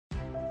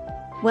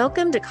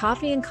Welcome to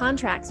Coffee and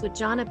Contracts with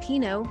John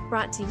Apino,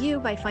 brought to you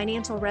by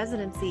Financial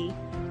Residency.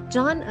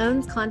 John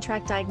owns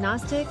Contract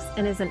Diagnostics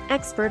and is an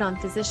expert on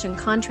physician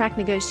contract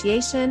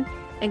negotiation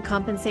and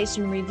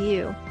compensation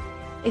review.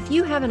 If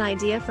you have an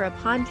idea for a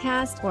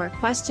podcast or a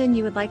question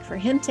you would like for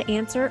him to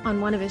answer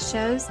on one of his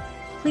shows,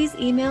 please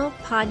email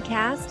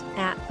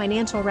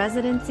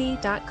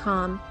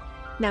podcast@financialresidency.com.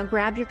 Now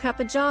grab your cup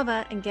of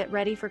Java and get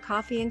ready for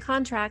Coffee and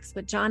Contracts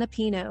with John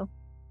Apino.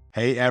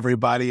 Hey,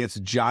 everybody, it's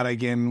John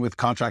again with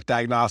Contract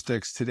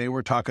Diagnostics. Today,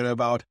 we're talking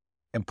about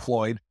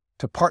employed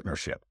to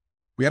partnership.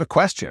 We had a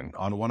question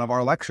on one of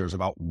our lectures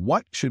about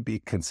what should be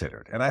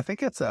considered. And I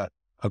think it's a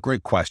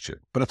great question,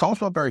 but it's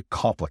also a very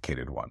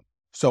complicated one.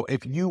 So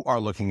if you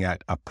are looking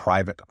at a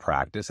private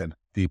practice and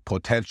the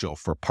potential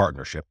for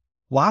partnership,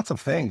 lots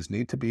of things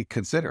need to be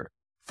considered.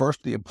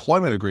 First, the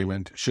employment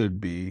agreement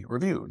should be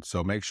reviewed.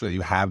 So make sure that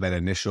you have that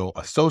initial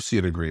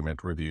associate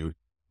agreement reviewed.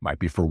 Might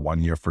be for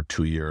 1 year, for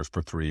 2 years,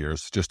 for 3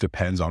 years, just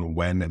depends on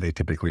when they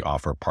typically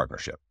offer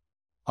partnership.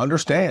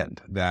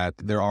 Understand that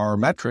there are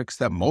metrics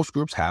that most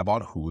groups have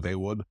on who they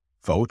would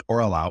vote or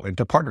allow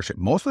into partnership.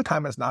 Most of the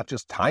time, it's not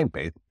just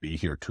time-based, be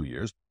here 2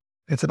 years.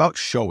 It's about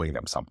showing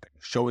them something,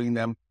 showing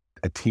them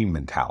a team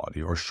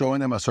mentality, or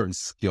showing them a certain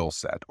skill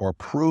set, or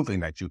proving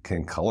that you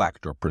can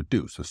collect or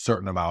produce a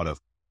certain amount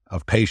of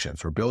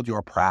patients, or build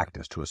your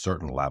practice to a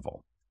certain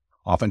level.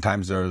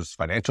 Oftentimes there's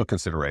financial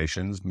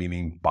considerations,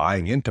 meaning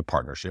buying into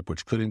partnership,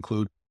 which could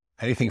include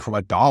anything from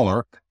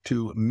 $1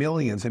 to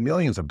millions and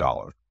millions of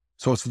dollars.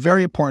 So it's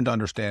very important to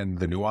understand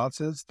the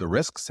nuances, the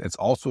risks. It's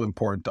also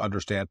important to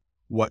understand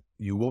what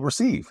you will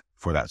receive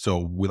for that. So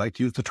we like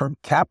to use the term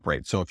cap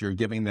rate. So if you're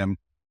giving them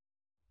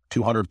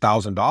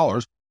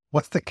 $200,000,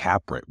 what's the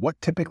cap rate? What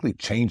typically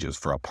changes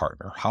for a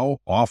partner? How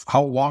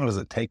long does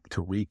it take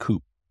to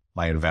recoup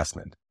my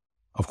investment?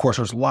 Of course,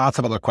 there's lots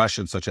of other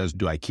questions, such as,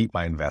 do I keep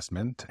my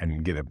investment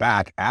and get it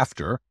back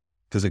after?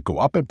 Does it go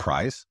up in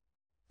price?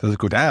 Does it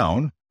go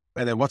down?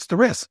 And then what's the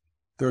risk?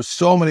 There's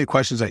so many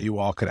questions that you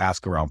all could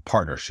ask around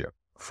partnership,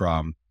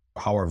 from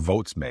how are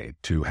votes made,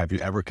 to have you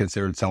ever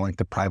considered selling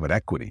to private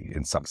equity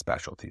in some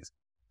specialties,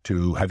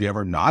 to have you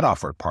ever not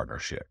offered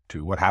partnership,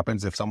 to what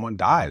happens if someone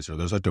dies or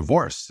there's a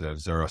divorce?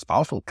 Is there a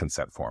spousal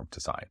consent form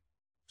to sign?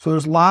 So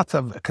there's lots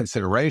of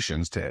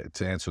considerations to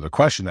answer the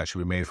question that should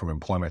be made from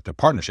employment to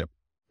partnership.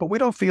 But we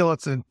don't feel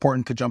it's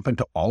important to jump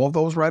into all of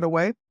those right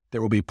away.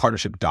 There will be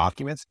partnership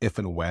documents if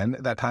and when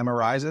that time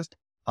arises.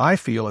 I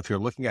feel if you're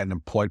looking at an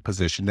employed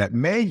position that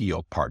may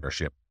yield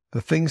partnership, the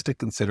things to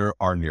consider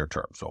are near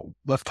term. So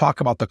let's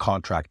talk about the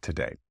contract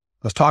today.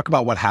 Let's talk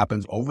about what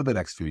happens over the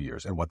next few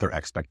years and what their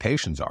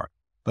expectations are.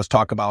 Let's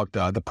talk about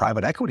the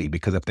private equity,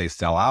 because if they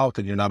sell out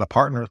and you're not a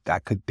partner,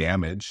 that could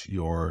damage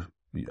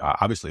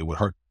obviously it would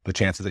hurt the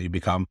chances that you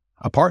become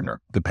a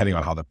partner, depending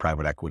on how the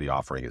private equity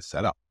offering is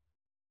set up.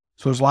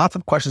 So there's lots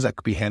of questions that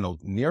could be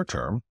handled near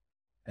term,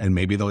 and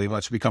maybe they'll even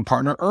let you become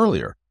partner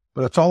earlier.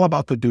 But it's all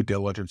about the due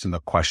diligence and the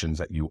questions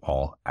that you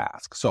all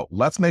ask. So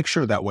let's make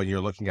sure that when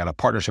you're looking at a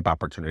partnership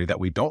opportunity, that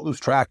we don't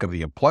lose track of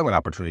the employment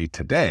opportunity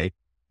today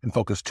and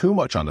focus too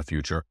much on the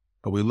future,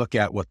 but we look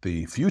at what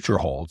the future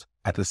holds,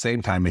 at the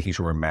same time making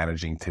sure we're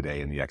managing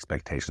today and the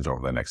expectations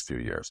over the next few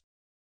years.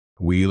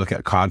 We look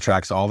at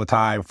contracts all the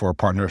time for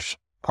partnerships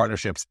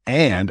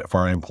and for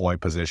our employed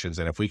positions.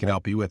 And if we can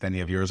help you with any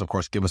of yours, of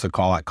course, give us a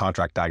call at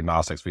Contract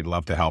Diagnostics. We'd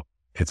love to help.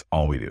 It's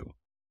all we do.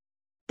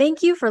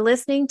 Thank you for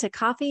listening to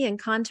Coffee and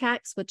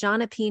Contracts with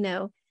John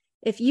Apino.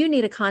 If you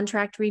need a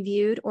contract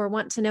reviewed or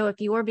want to know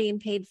if you're being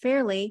paid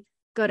fairly,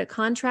 go to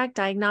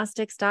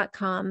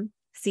contractdiagnostics.com.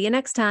 See you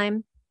next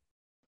time.